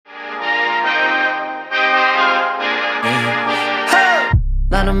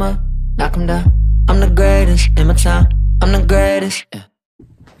'em up, knock 'em down. I'm the greatest in my town. I'm the greatest. Yeah.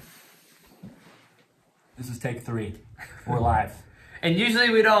 This is take 3. We're live. And usually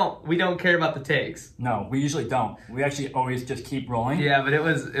we don't care about the takes. No, we usually don't. We actually always just keep rolling. Yeah, but it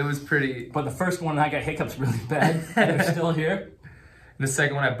was pretty. But the first one I got hiccups really bad. They're still here. The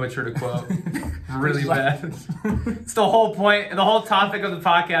second one I butchered a quote really bad. It's the whole point, the whole topic of the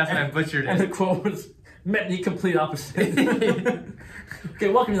podcast, and I butchered it. And the quote was meant the complete opposite. Okay,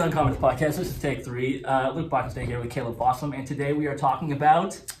 welcome to the Uncommon Podcast. This is take 3. Luke Blackenstein here with Caleb Fossum, and today we are talking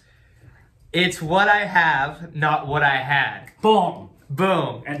about... It's what I have, not what I had. Boom!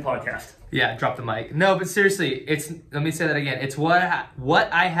 Boom. End podcast. Yeah, drop the mic. No, but seriously, let me say that again. It's what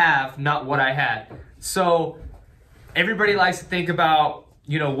I have, not what I had. So everybody likes to think about,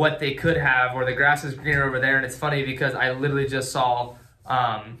 what they could have, or the grass is greener over there, and it's funny because I literally just saw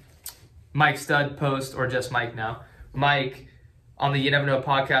Mike Stud post, or just Mike now, Mike on the You Never Know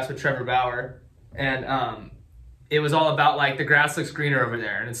podcast with Trevor Bauer, and it was all about like the grass looks greener over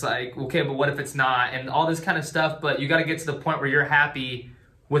there, and it's like, okay, but what if it's not, and all this kind of stuff. But you got to get to the point where you're happy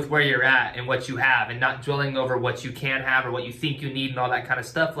with where you're at and what you have, and not dwelling over what you can have or what you think you need and all that kind of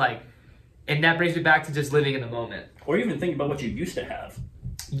stuff. Like, and that brings me back to just living in the moment, or even think about what you used to have.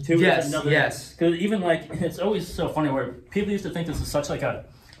 Too, yes. Because even like, it's always so funny where people used to think this is such like a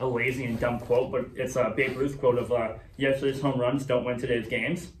lazy and dumb quote, but it's a Babe Ruth quote of yesterday's home runs don't win today's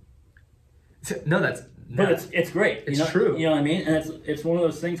games. But it's great. It's true. You know what I mean? And it's one of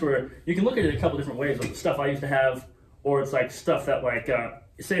those things where you can look at it a couple different ways. Like stuff I used to have, or it's like stuff that like,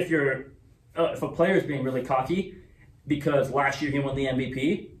 say if a player is being really cocky because last year he won the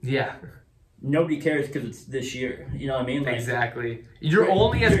MVP. Yeah. Nobody cares because it's this year. You know what I mean? Like, exactly. You're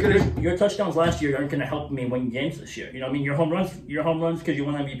only as good as your touchdowns last year aren't going to help me win games this year. You know what I mean? Your home runs because you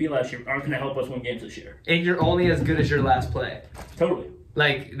won MVP last year aren't going to help us win games this year. And you're only as good as your last play. Totally.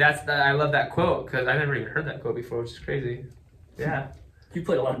 Like, I love that quote, because I never even heard that quote before, which is crazy. Yeah. You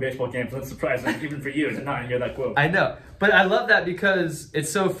played a lot of baseball games, so it's surprising, even for you, to not hear that quote. I know. But I love that because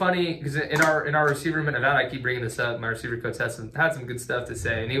it's so funny, because in our receiver room at Nevada, I keep bringing this up, my receiver coach had some good stuff to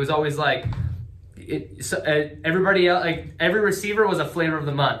say, and he was always like, everybody else, like, every receiver was a flavor of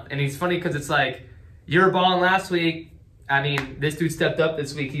the month. And he's funny because it's like, you were balling last week, I mean, this dude stepped up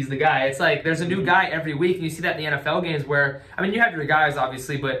this week. He's the guy. It's like there's a new guy every week, and you see that in the NFL games where, I mean, you have your guys,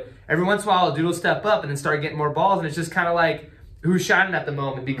 obviously, but every once in a while, a dude will step up and then start getting more balls, and it's just kind of like who's shining at the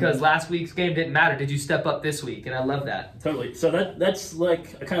moment because last week's game didn't matter. Did you step up this week? And I love that. Totally. So that's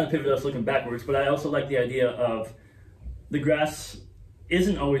like a kind of pivot that's looking backwards, but I also like the idea of the grass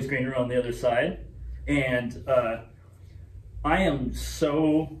isn't always greener on the other side, and I am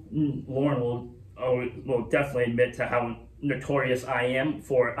so, Lauren will definitely admit to how notorious I am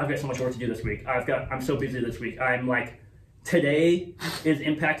for, I've got so much work to do this week. I'm so busy this week. I'm like, today is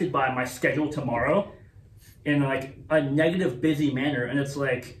impacted by my schedule tomorrow in like a negative busy manner. And it's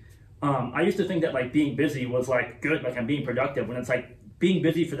like, I used to think that like being busy was like good, like I'm being productive, when it's like being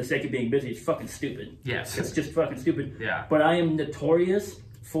busy for the sake of being busy is fucking stupid. Yes. It's just fucking stupid. Yeah. But I am notorious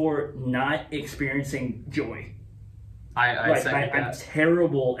for not experiencing joy. I'm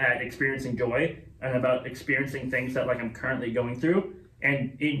terrible at experiencing joy and about experiencing things that like I'm currently going through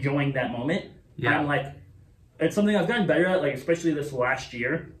and enjoying that moment. Yeah. I'm like, it's something I've gotten better at, like especially this last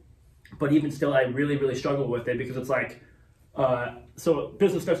year, but even still I really, really struggle with it because it's like, so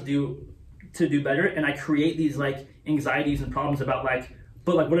business starts to do better, and I create these like anxieties and problems about like,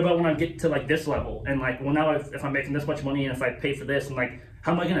 but like what about when I get to like this level, and like, well now if I'm making this much money and if I pay for this, and like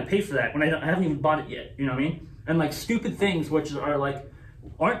how am I going to pay for that when I haven't even bought it yet, you know what I mean? And like stupid things which are like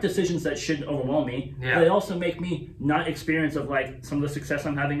aren't decisions that should overwhelm me. Yeah. But they also make me not experience of like some of the success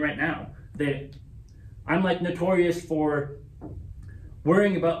I'm having right now. I'm like notorious for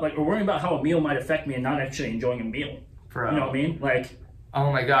worrying about how a meal might affect me and not actually enjoying a meal. Bro. You know what I mean? Like,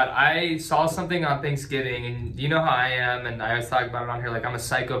 oh my God, I saw something on Thanksgiving, and you know how I am, and I always talk about it on here, like I'm a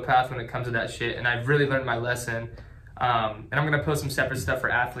psychopath when it comes to that shit, and I've really learned my lesson. And I'm gonna post some separate stuff for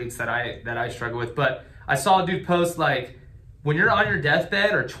athletes that I struggle with, but I saw a dude post like, when you're on your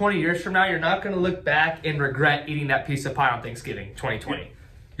deathbed or 20 years from now, you're not gonna look back and regret eating that piece of pie on Thanksgiving 2020.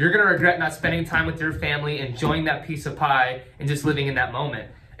 You're gonna regret not spending time with your family, enjoying that piece of pie, and just living in that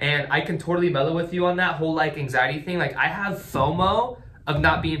moment. And I can totally mellow with you on that whole like anxiety thing. Like I have FOMO of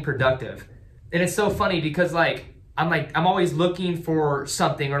not being productive. And it's so funny because like, I'm always looking for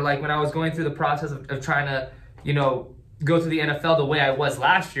something, or like when I was going through the process of trying to, go through the NFL the way I was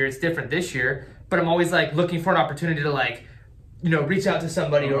last year, it's different this year, but I'm always like looking for an opportunity to like, reach out to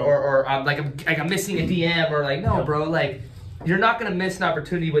somebody or I'm missing a DM or like, no, bro, like you're not going to miss an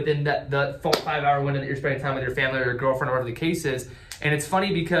opportunity within the 5 hour window that you're spending time with your family or your girlfriend or whatever the case is. And it's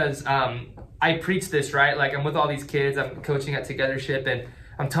funny because I preach this, right? Like I'm with all these kids, I'm coaching at Togethership, and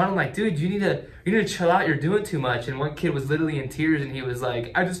I'm telling them like, dude, you need to chill out. You're doing too much. And one kid was literally in tears, and he was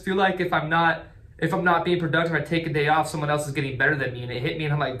like, I just feel like if I'm not being productive, I take a day off, someone else is getting better than me. And it hit me,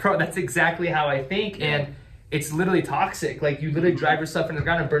 and I'm like, bro, that's exactly how I think. And it's literally toxic. Like you literally drive yourself into the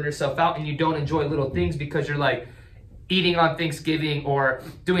ground and burn yourself out, and you don't enjoy little things because you're like, eating on Thanksgiving or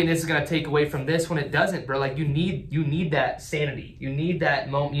doing this is gonna take away from this when it doesn't, bro. Like you need that sanity. You need that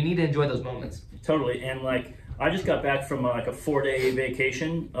moment. You need to enjoy those moments. Totally. And like I just got back from like a 4-day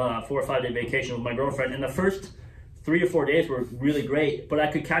vacation, 4 or 5 day vacation with my girlfriend, and the first 3 or 4 days were really great. But I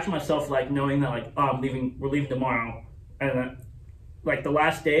could catch myself like knowing that like, oh, we're leaving tomorrow, and like the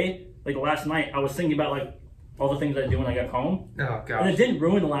last day, like the last night, I was thinking about like all the things I do when I got home. Oh, gosh. And it didn't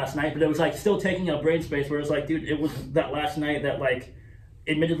ruin the last night, but it was like still taking up brain space where it was like, dude, it was that last night that like,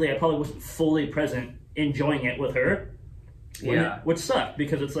 admittedly, I probably wasn't fully present enjoying it with her. Which sucked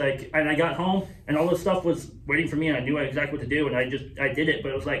because it's like, and I got home and all this stuff was waiting for me and I knew exactly what to do and I did it,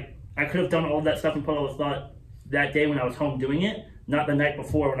 but it was like, I could have done all of that stuff and put all the thought that day when I was home doing it, not the night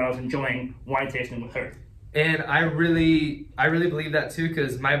before when I was enjoying wine tasting with her. And I really believe that too,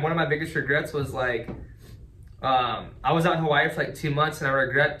 because one of my biggest regrets was like, I was out in Hawaii for like 2 months and I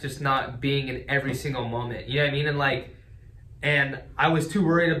regret just not being in every single moment. You know what I mean? And I was too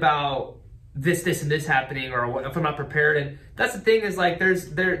worried about this and this happening, or what if I'm not prepared. And that's the thing is like, there's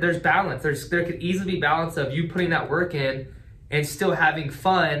balance. There could easily be balance of you putting that work in and still having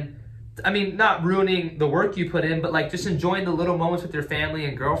fun. I mean, not ruining the work you put in, but like just enjoying the little moments with your family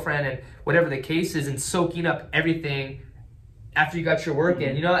and girlfriend and whatever the case is, and soaking up everything after you got your work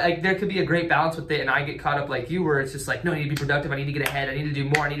in. You know, like there could be a great balance with it, and I get caught up like you, where it's just like, no, I need to be productive, I need to get ahead, I need to do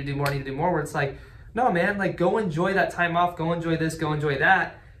more, I need to do more, I need to do more, where it's like, no, man, like go enjoy that time off, go enjoy this, go enjoy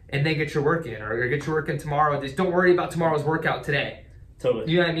that, and then get your work in, or get your work in tomorrow. Just don't worry about tomorrow's workout today.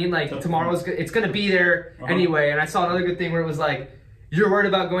 Totally. You know what I mean? Like tomorrow's, it's gonna be there anyway. And I saw another good thing where it was like, you're worried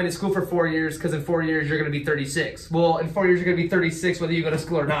about going to school for 4 years because in 4 years you're going to be 36. Well, in 4 years you're going to be 36 whether you go to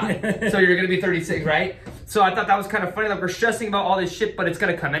school or not. So you're going to be 36, right? So I thought that was kind of funny. Like we're stressing about all this shit, but it's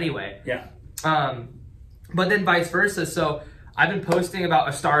going to come anyway. Yeah. But then vice versa. So I've been posting about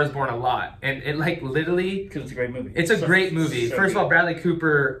A Star Is Born a lot, and it like literally, because it's a great movie. It's a great movie. So First of all, Bradley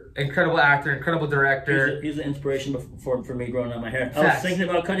Cooper, incredible actor, incredible director. He's the inspiration for me growing out my hair. I was thinking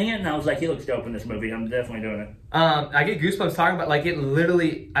about cutting it, and I was like, he looks dope in this movie. I'm definitely doing it. I get goosebumps talking about like it.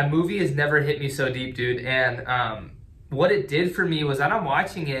 Literally, a movie has never hit me so deep, dude. And what it did for me was that I'm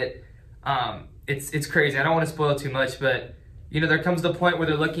watching it. It's crazy. I don't want to spoil too much, but you know, there comes the point where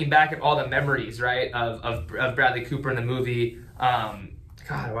they're looking back at all the memories, right, of Bradley Cooper in the movie.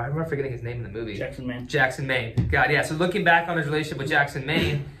 God, why am I forgetting his name in the movie? Jackson Maine. Jackson Maine. God, yeah. So looking back on his relationship with Jackson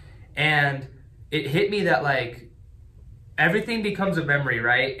Maine, and it hit me that like everything becomes a memory,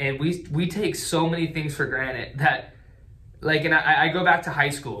 right? And we take so many things for granted that, like, and I go back to high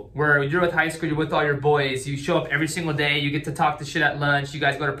school, where you're with high school, you're with all your boys, you show up every single day, you get to talk the shit at lunch, you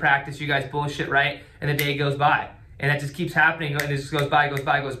guys go to practice, you guys bullshit, right? And the day goes by. And that just keeps happening, and it just goes by,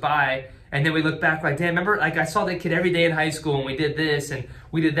 and then we look back like, damn, remember, like I saw that kid every day in high school, and we did this, and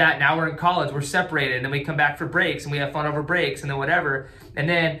we did that, now we're in college, we're separated, and then we come back for breaks, and we have fun over breaks, and then whatever. And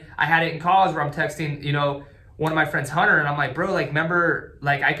then I had it in college where I'm texting, you know, one of my friends, Hunter, and I'm like, bro, like, remember,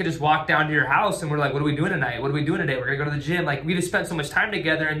 like, I could just walk down to your house, and we're like, what are we doing tonight? What are we doing today? We're gonna go to the gym. Like, we just spent so much time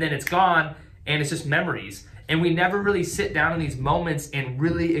together, and then it's gone, and it's just memories. And we never really sit down in these moments and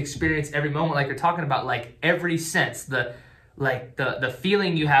really experience every moment like you're talking about, like every sense, the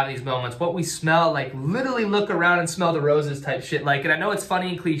feeling you have in these moments, what we smell, like literally look around and smell the roses type shit. Like, and I know it's funny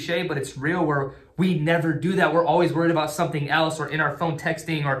and cliche, but it's real, where we never do that. We're always worried about something else, or in our phone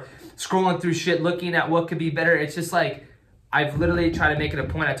texting, or scrolling through shit, looking at what could be better. It's just like, I've literally tried to make it a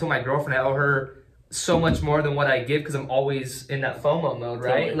point. I told my girlfriend I owe her so much more than what I give, because I'm always in that FOMO mode,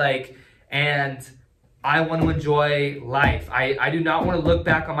 right? Totally. Like, and I want to enjoy life. I do not want to look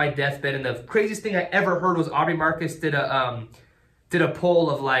back on my deathbed. And the craziest thing I ever heard was Aubrey Marcus did a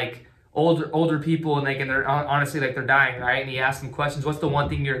poll of like older people, and like, and they're honestly like they're dying, right? And he asked them questions. What's the one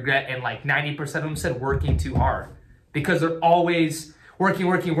thing you regret? And like 90% of them said working too hard, because they're always working.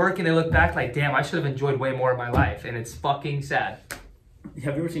 They look back like, damn, I should have enjoyed way more of my life, and it's fucking sad.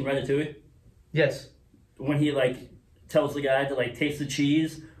 Have you ever seen Ratatouille? Yes. When he like tells the guy to like taste the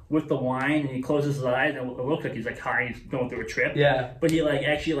cheese with the wine, and he closes his eyes, and it looks like he's like high, he's going through a trip. Yeah. But he like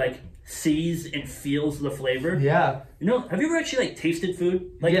actually like sees and feels the flavor. Yeah. You know, have you ever actually like tasted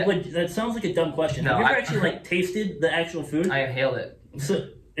food? Like, Yeah. that sounds like a dumb question. No, have you ever actually like tasted the actual food? I inhaled it. So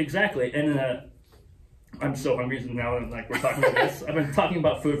exactly, and I'm so hungry now. Like we're talking about this, I've been talking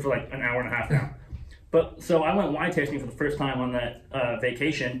about food for like an hour and a half now. But so I went wine tasting for the first time on that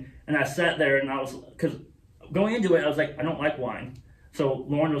vacation, and I sat there and I was, because going into it, I was like, I don't like wine. So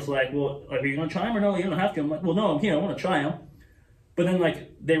Lauren was like, well, are you going to try them or no? You don't have to. I'm like, well, no, I'm here. I want to try them. But then,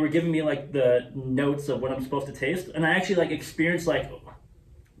 like, they were giving me, like, the notes of what I'm supposed to taste. And I actually, like, experienced, like,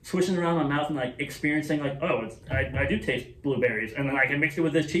 swishing around my mouth and, like, experiencing, like, oh, I do taste blueberries. And then I can mix it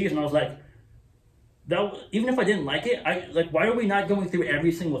with this cheese. And I was like, even if I didn't like it, why are we not going through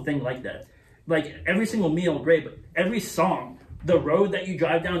every single thing like that? Like, every single meal, great. But every song, the road that you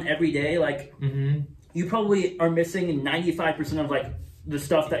drive down every day, like, you probably are missing 95% of, like, the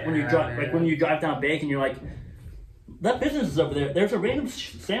stuff that when you drive down Bacon, you're like, that business is over there. There's a random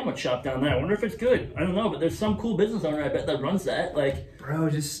sandwich shop down there. I wonder if it's good. I don't know, but there's some cool business owner, I bet, that runs that. Like,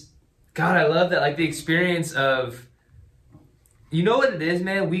 bro, God, I love that. Like, the experience of, you know what it is,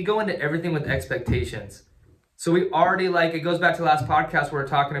 man? We go into everything with expectations. So we already, like, it goes back to the last podcast where we're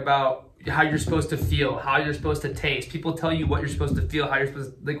talking about how you're supposed to feel, how you're supposed to taste. People tell you what you're supposed to feel, how you're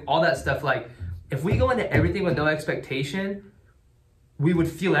supposed to, like, all that stuff. Like, if we go into everything with no expectation, we would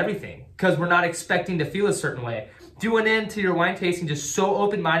feel everything because we're not expecting to feel a certain way. You went into your wine tasting just so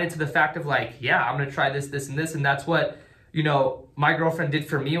open-minded to the fact of like, yeah, I'm going to try this, this, and this. And that's what, you know, my girlfriend did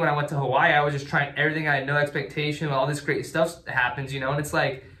for me when I went to Hawaii. I was just trying everything. I had no expectation. All this great stuff happens, you know. And it's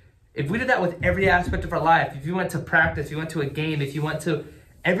like, if we did that with every aspect of our life, if you went to practice, if you went to a game, if you went to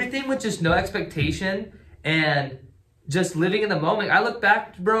everything with just no expectation and just living in the moment. I look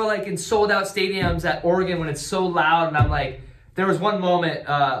back, bro, like in sold-out stadiums at Oregon when it's so loud. And I'm like, there was one moment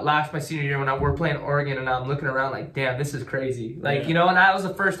last my senior year when we're playing Oregon and I'm looking around like, damn, this is crazy. Like, you know, and that was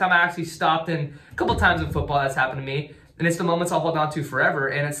the first time I actually stopped, and a couple times in football that's happened to me. And it's the moments I'll hold on to forever.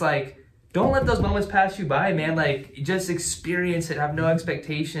 And it's like, don't let those moments pass you by, man. Like, just experience it, have no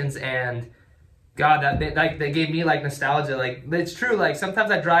expectations. And God, that gave me like nostalgia. Like, it's true. Like, sometimes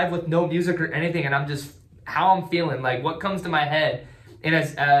I drive with no music or anything and I'm just how I'm feeling, like what comes to my head. And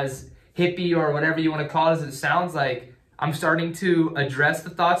as hippie or whatever you want to call it, as it sounds like, I'm starting to address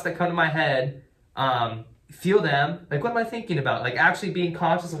the thoughts that come to my head, feel them. Like, what am I thinking about? Like, actually being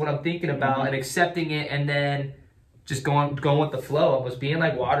conscious of what I'm thinking about and accepting it, and then just going with the flow. Almost being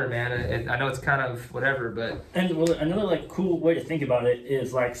like water, man. I know it's kind of whatever, but... And well, another, like, cool way to think about it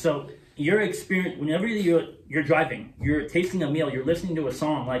is, like, so your experience, whenever you're driving, you're tasting a meal, you're listening to a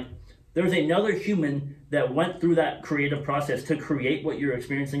song, like, there's another human that went through that creative process to create what you're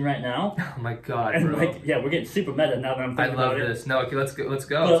experiencing right now. Oh my God, and bro. Like, yeah, we're getting super meta now that I'm thinking about it. I love this. No, okay, let's go.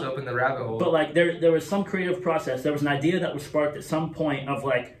 Let's open the rabbit hole. But like, there was some creative process. There was an idea that was sparked at some point of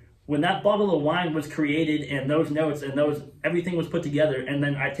like, when that bottle of wine was created and those notes and everything was put together, and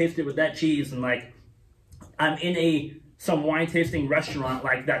then I tasted with that cheese, and like, I'm in some wine tasting restaurant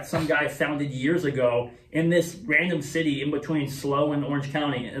like that some guy founded years ago in this random city in between SLO and Orange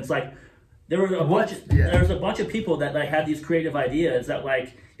County. And it's like, there was a bunch of people that like had these creative ideas that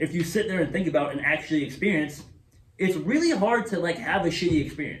like, if you sit there and think about and actually experience, it's really hard to like have a shitty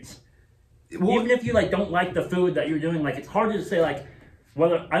experience. Well, even if you like don't like the food that you're doing, like it's hard to say like,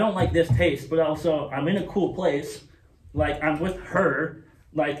 whether I don't like this taste, but also I'm in a cool place, like I'm with her,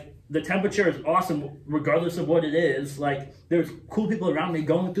 like the temperature is awesome regardless of what it is. Like there's cool people around me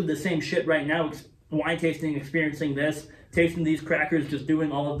going through the same shit right now, wine tasting, experiencing this, tasting these crackers, just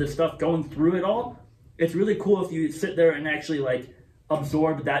doing all of this stuff, going through it all. It's really cool if you sit there and actually like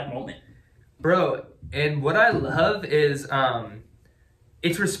absorb that moment. Bro, and what I love is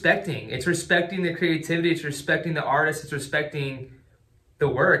it's respecting the creativity, it's respecting the artist, it's respecting the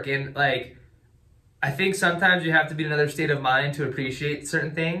work. And like, I think sometimes you have to be in another state of mind to appreciate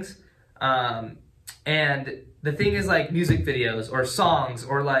certain things. And the thing is like music videos or songs,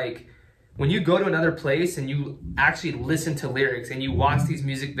 or like when you go to another place and you actually listen to lyrics and you watch these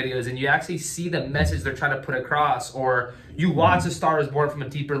music videos and you actually see the message they're trying to put across, or you watch A Star Is Born from a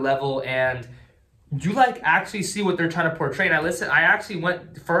deeper level and you like actually see what they're trying to portray. And I actually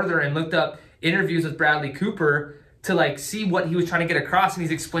went further and looked up interviews with Bradley Cooper to like see what he was trying to get across, and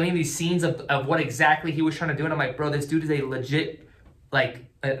he's explaining these scenes of what exactly he was trying to do. And I'm like, bro, this dude is a legit, like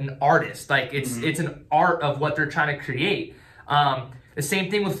an artist. Like it's an art of what they're trying to create. The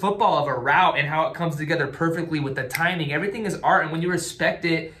same thing with football, of a route and how it comes together perfectly with the timing. Everything is art. And when you respect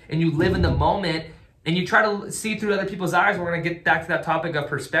it and you live in the moment and you try to see through other people's eyes, we're going to get back to that topic of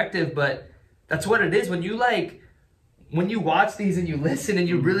perspective, but that's what it is. When you watch these and you listen and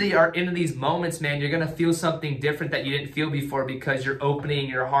you really are into these moments, man, you're going to feel something different that you didn't feel before, because you're opening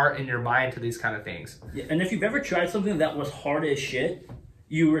your heart and your mind to these kind of things. Yeah, and if you've ever tried something that was hard as shit,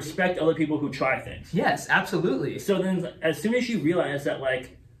 you respect other people who try things. Yes, absolutely. So then as soon as you realize that,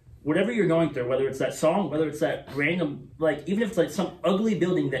 like, whatever you're going through, whether it's that song, whether it's that random, like, even if it's like some ugly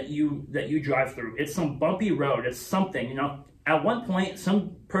building that you drive through, it's some bumpy road, it's something, you know. At one point,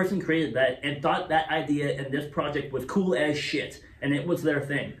 some person created that and thought that idea and this project was cool as shit, and it was their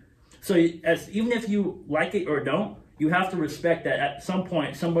thing. So even if you like it or don't, you have to respect that at some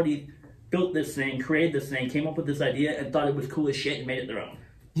point somebody built this thing, created this thing, came up with this idea, and thought it was cool as shit and made it their own.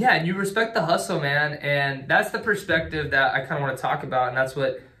 Yeah, and you respect the hustle, man, and that's the perspective that I kind of want to talk about, and that's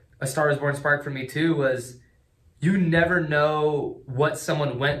what A Star Is Born sparked for me too, was you never know what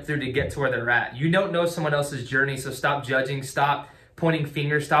someone went through to get to where they're at. You don't know someone else's journey, so stop judging, stop pointing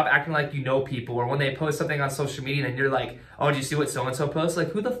fingers, stop acting like you know people, or when they post something on social media and you're like, oh, did you see what so-and-so posts? Like,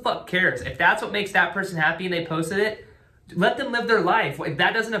 who the fuck cares? If that's what makes that person happy and they posted it, let them live their life. Like,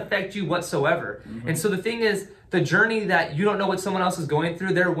 that doesn't affect you whatsoever. Mm-hmm. And so the thing is, the journey that you don't know what someone else is going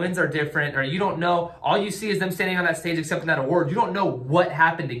through, their wins are different, or you don't know, all you see is them standing on that stage accepting that award. You don't know what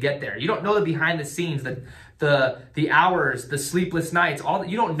happened to get there. You don't know the behind the scenes, the hours, the sleepless nights,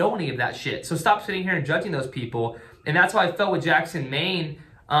 you don't know any of that shit. So stop sitting here and judging those people. And that's why I felt with Jackson Maine,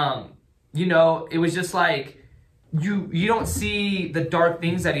 you know, it was just like, you don't see the dark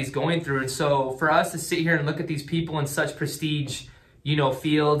things that he's going through. And so for us to sit here and look at these people in such prestige, you know,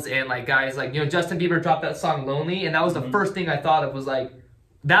 fields, and like guys like, you know, Justin Bieber dropped that song Lonely, and that was the first thing I thought of, was like,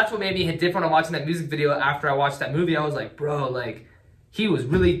 that's what made me hit different on watching that music video. After I watched that movie, I was like, bro, like, he was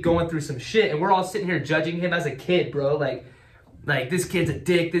really going through some shit, and we're all sitting here judging him as a kid, bro. Like this kid's a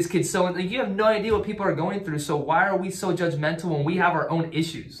dick, this kid's so, like, you have no idea what people are going through, so why are we so judgmental when we have our own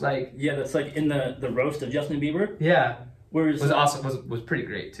issues? Like, yeah, that's like in the roast of Justin Bieber. Yeah. Whereas, was awesome, was pretty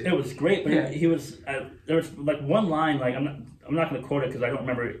great too. It was great, but he was, there was like one line, like, I'm not going to quote it because I don't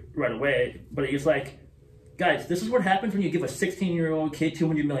remember it right away, but he's like, guys, this is what happens when you give a 16-year-old kid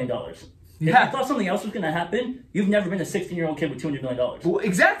 $200 million. If you thought something else was going to happen, you've never been a 16-year-old kid with $200 million. Well,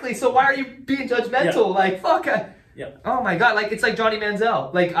 exactly. So why are you being judgmental? Yeah. Like, fuck. Yeah. Oh my God. Like, it's like Johnny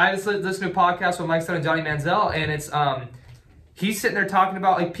Manziel. Like, I just listened to a podcast with Mike Stone and Johnny Manziel, and it's he's sitting there talking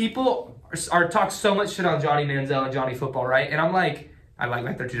about, like, people are talk so much shit on Johnny Manziel and Johnny Football, right? And I'm like,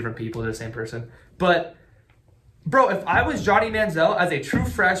 they're two different people, they're the same person. But bro, if I was Johnny Manziel as a true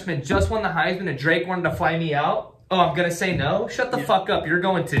freshman, just won the Heisman, and Drake wanted to fly me out, oh, I'm going to say no? Shut the fuck up. You're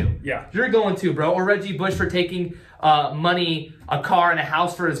going to. Yeah. You're going to, bro. Or Reggie Bush for taking money, a car, and a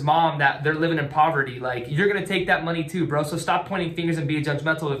house for his mom that they're living in poverty. Like, you're going to take that money too, bro. So stop pointing fingers and being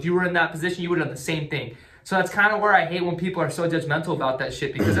judgmental. If you were in that position, you would have done the same thing. So that's kind of where I hate when people are so judgmental about that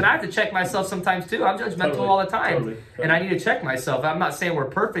shit, because then I have to check myself sometimes too. I'm judgmental all the time. Totally. And I need to check myself. I'm not saying we're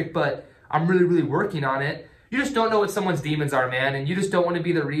perfect, but I'm really, really working on it. You just don't know what someone's demons are, man. And you just don't want to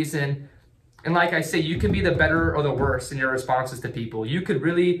be the reason. And like I say, you can be the better or the worse in your responses to people. You could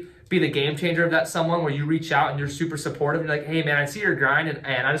really be the game changer of that someone, where you reach out and you're super supportive. And you're like, hey, man, I see your grind,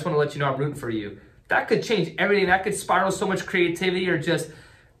 and I just want to let you know I'm rooting for you. That could change everything. That could spiral so much creativity, or just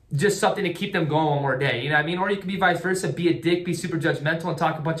something to keep them going one more day. You know what I mean? Or you could be vice versa, be a dick, be super judgmental, and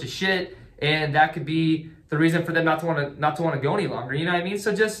talk a bunch of shit. And that could be the reason for them not to want to go any longer. You know what I mean?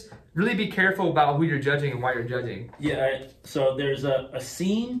 So just really be careful about who you're judging and why you're judging. Yeah, so there's a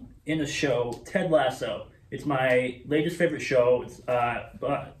scene in a show, Ted Lasso. It's my latest favorite show. It's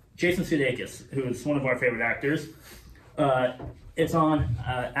Jason Sudeikis, who is one of our favorite actors. It's on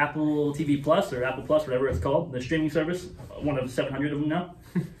Apple TV Plus, or Apple Plus, whatever it's called, the streaming service, one of 700 of them now.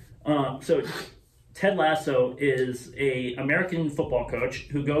 So Ted Lasso is an American football coach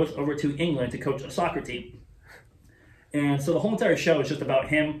who goes over to England to coach a soccer team. And so the whole entire show is just about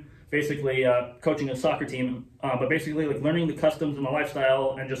him basically coaching a soccer team, but basically like learning the customs and the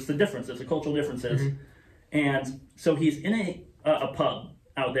lifestyle and just the differences, the cultural differences. Mm-hmm. And so he's in a pub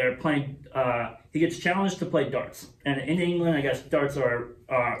out there playing, he gets challenged to play darts. And in England, I guess darts are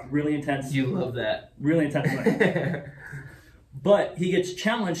really intense. You love that. Really intense. But he gets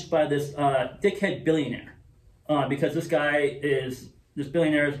challenged by this dickhead billionaire, because this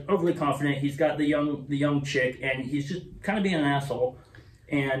billionaire is overly confident. He's got the young chick, and he's just kind of being an asshole.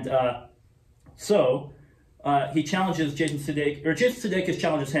 And so he challenges Jason Sudeikis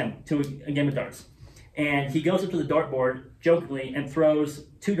challenges him to a game of darts. And he goes up to the dartboard jokingly and throws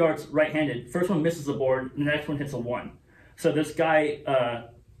 2 darts right-handed. First one misses the board, and the next one hits a 1. So this guy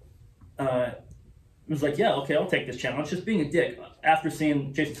was like, yeah, okay, I'll take this challenge. Just being a dick after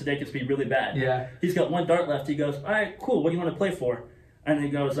seeing Jason Sudeikis be really bad. Yeah. He's got 1 dart left. He goes, all right, cool. What do you want to play for? And he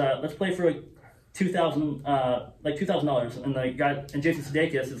goes, let's play for like $2,000. And the guy, and Jason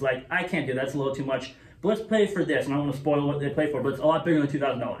Sudeikis is like, I can't do that. That's a little too much. But let's play for this. And I don't want to spoil what they play for, but it's a lot bigger than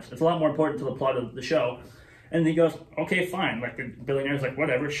 $2,000. It's a lot more important to the plot of the show. And he goes, okay, fine. Like, the billionaire's like,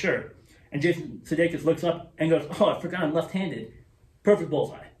 whatever, sure. And Jason Sudeikis looks up and goes, oh, I forgot I'm left-handed. Perfect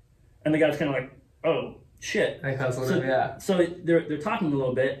bullseye. And the guy's kind of like, oh, shit. Like hustled him, yeah. So they're talking a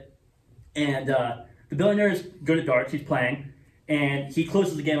little bit, and the billionaire is good at darts. He's playing, and he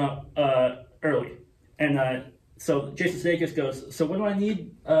closes the game up early. And so Jason Sudeikis goes, so what do I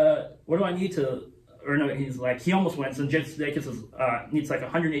need? What do I need to? Or no, he's like, he almost wins, and Jason Sudeikis needs like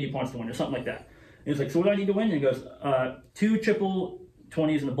 180 points to win or something like that. And he's like, so what do I need to win? And he goes, 2 triple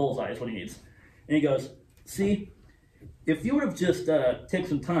 20s and a bullseye is what he needs. And he goes, see, if you would have just taken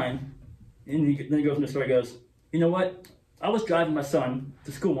some time, and then he goes in the story, goes, you know what? I was driving my son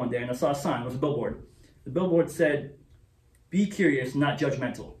to school one day, and I saw a sign. It was a billboard. The billboard said, be curious, not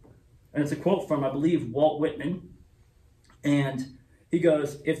judgmental. And it's a quote from, I believe, Walt Whitman. And he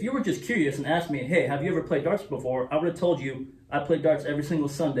goes, if you were just curious and asked me, hey, have you ever played darts before? I would have told you I played darts every single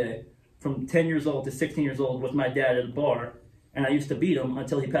Sunday from 10 years old to 16 years old with my dad at a bar. And I used to beat him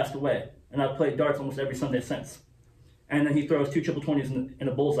until he passed away. And I've played darts almost every Sunday since. And then he throws 2 triple 20s in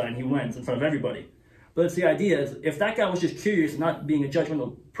a bullseye and he wins in front of everybody. But it's the idea is, if that guy was just curious, not being a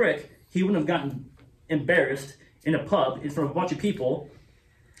judgmental prick, he wouldn't have gotten embarrassed in a pub in front of a bunch of people.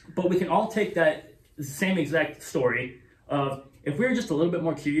 But we can all take that same exact story of, if we were just a little bit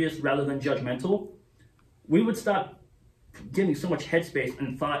more curious rather than judgmental, we would stop giving so much headspace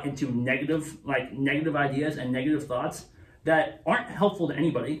and thought into negative ideas and negative thoughts that aren't helpful to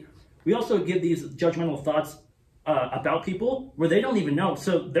anybody. We also give these judgmental thoughts about people where they don't even know,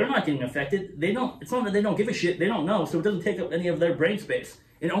 so they're not getting affected. It's not that they don't give a shit, they don't know, so it doesn't take up any of their brain space.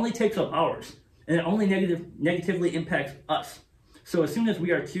 It only takes up ours, and it only negatively impacts us. So as soon as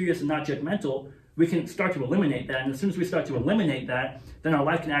we are curious and not judgmental, we can start to eliminate that, and as soon as we start to eliminate that, then our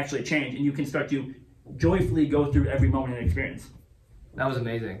life can actually change, and you can start to joyfully go through every moment and experience. That was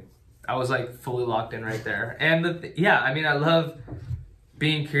amazing. I was like fully locked in right there. And I love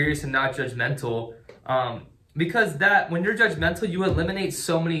being curious and not judgmental, because when you're judgmental, you eliminate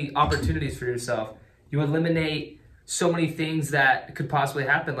so many opportunities for yourself. You eliminate so many things that could possibly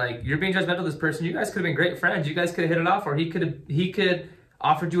happen. Like, you're being judgmental of this person, you guys could have been great friends, you guys could have hit it off, or he could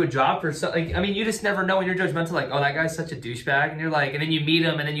offered you a job for something. You just never know when you're judgmental, like, oh, that guy's such a douchebag, and you're like, and then you meet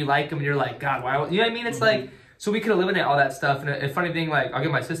him and then you like him and you're like, God, why? You know what I mean? It's like, so we could eliminate all that stuff. And a funny thing, like, I'll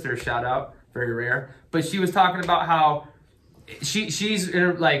give my sister a shout out, very rare, but she was talking about how she's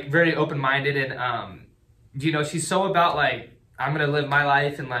like very open-minded, and she's so about like, I'm gonna live my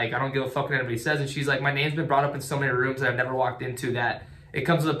life, and like, I don't give a fuck what anybody says. And she's like, my name's been brought up in so many rooms that I've never walked into, that it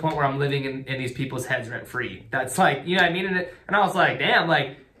comes to the point where I'm living in these people's heads rent free. That's like, you know what I mean? And I was like, damn, like,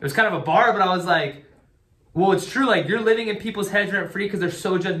 it was kind of a bar, but I was like, well, it's true. Like, you're living in people's heads rent free because they're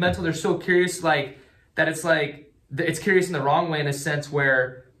so judgmental. They're so curious, like, that it's like, it's curious in the wrong way, in a sense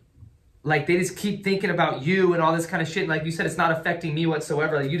where, like, they just keep thinking about you and all this kind of shit. Like you said, it's not affecting me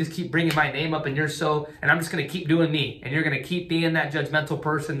whatsoever. Like, you just keep bringing my name up, and I'm just going to keep doing me. And you're going to keep being that judgmental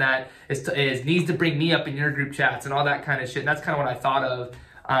person that needs to bring me up in your group chats and all that kind of shit. And that's kind of what I thought of.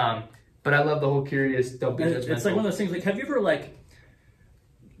 But I love the whole curious, don't be judgmental. It's like one of those things, like, have you ever, like,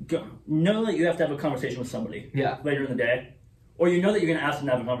 know that you have to have a conversation with somebody later in the day? Or you know that you're going to ask them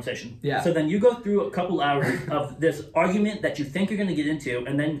to have a conversation. Yeah. So then you go through a couple hours of this argument that you think you're going to get into,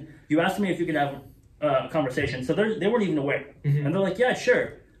 and then you ask me if you can have a conversation. So they weren't even aware. Mm-hmm. And they're like, yeah,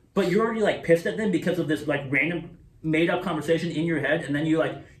 sure. But you're already, like, pissed at them because of this, like, random made-up conversation in your head, and then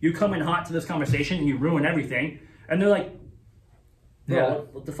you come in hot to this conversation and you ruin everything. And they're like, bro,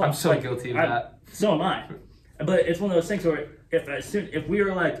 what the fuck? I'm so guilty of that. So am I. But it's one of those things where if we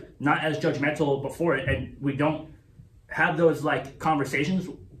are, like, not as judgmental before it, and we don't have those, like, conversations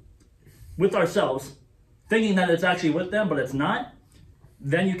with ourselves, thinking that it's actually with them, but it's not,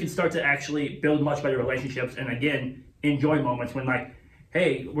 then you can start to actually build much better relationships, and again, enjoy moments when, like,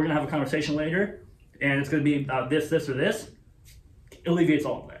 hey, we're gonna have a conversation later, and it's gonna be about this, or this. It alleviates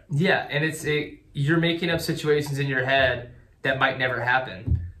all of that. Yeah, and you're making up situations in your head that might never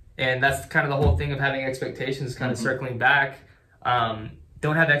happen, and that's kind of the whole thing of having expectations. Kind of circling back.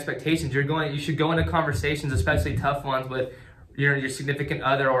 Don't have expectations. You should go into conversations, especially tough ones, with your significant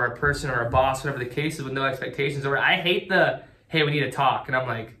other or a person or a boss, whatever the case is, with no expectations. Or I hate hey, we need to talk, and I'm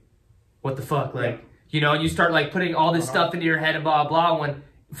like, what the fuck? Like, you start like putting all this stuff into your head and blah blah. When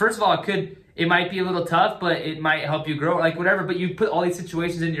first of all, it might be a little tough, but it might help you grow, like whatever. But you put all these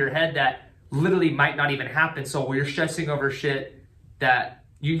situations into your head that literally might not even happen. So you're stressing over shit that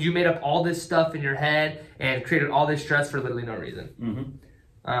you made up all this stuff in your head and created all this stress for literally no reason.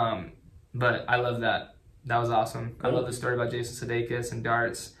 Mm-hmm. But I love that. That was awesome. Cool. I love the story about Jason Sudeikis and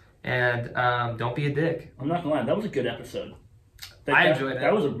darts. And don't be a dick. I'm not gonna lie, that was a good episode. I enjoyed it.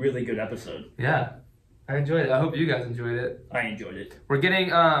 That was a really good episode. Yeah, I enjoyed it. I hope you guys enjoyed it. I enjoyed it. We're getting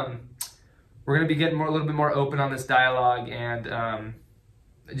we're gonna be getting a little bit more open on this dialogue, and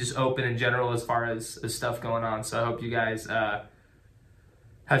just open in general as far as stuff going on. So I hope you guys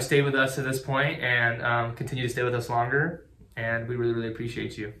have stayed with us to this point and continue to stay with us longer. And we really, really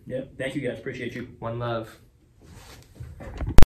appreciate you. Yeah, thank you guys. Appreciate you. One love.